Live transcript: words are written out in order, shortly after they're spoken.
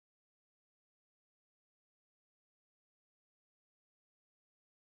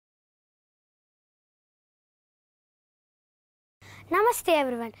Namaste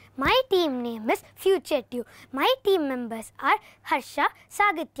everyone. My team name is FutureTube. My team members are Harsha,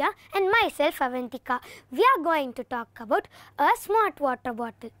 Sagitya and myself Avantika. We are going to talk about a smart water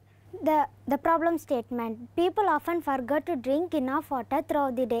bottle. The problem statement. People often forget to drink enough water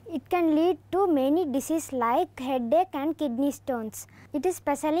throughout the day. It can lead to many diseases like headache and kidney stones. It is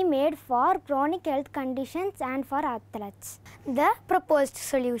specially made for chronic health conditions and for athletes. The proposed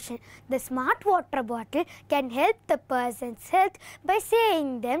solution. The smart water bottle can help the person's health by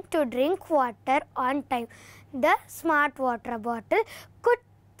saying them to drink water on time. The smart water bottle could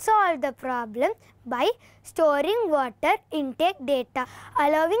solve the problem by storing water intake data,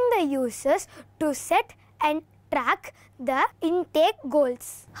 allowing the users to set and track the intake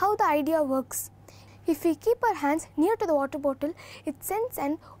goals. How the idea works. If we keep our hands near to the water bottle, it sends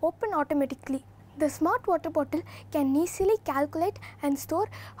and opens automatically. The smart water bottle can easily calculate and store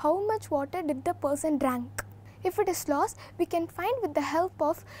how much water did the person drank. If it is lost, we can find with the help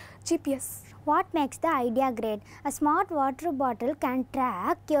of GPS. What makes the idea great? A smart water bottle can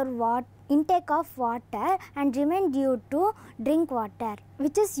track your intake of water and remind you to drink water,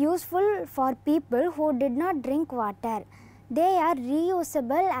 which is useful for people who did not drink water. They are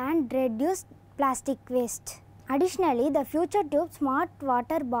reusable and reduce plastic waste. Additionally, the FutureTube smart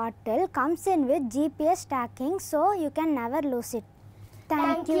water bottle comes in with GPS tracking, so you can never lose it.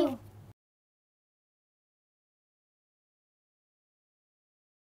 Thank you.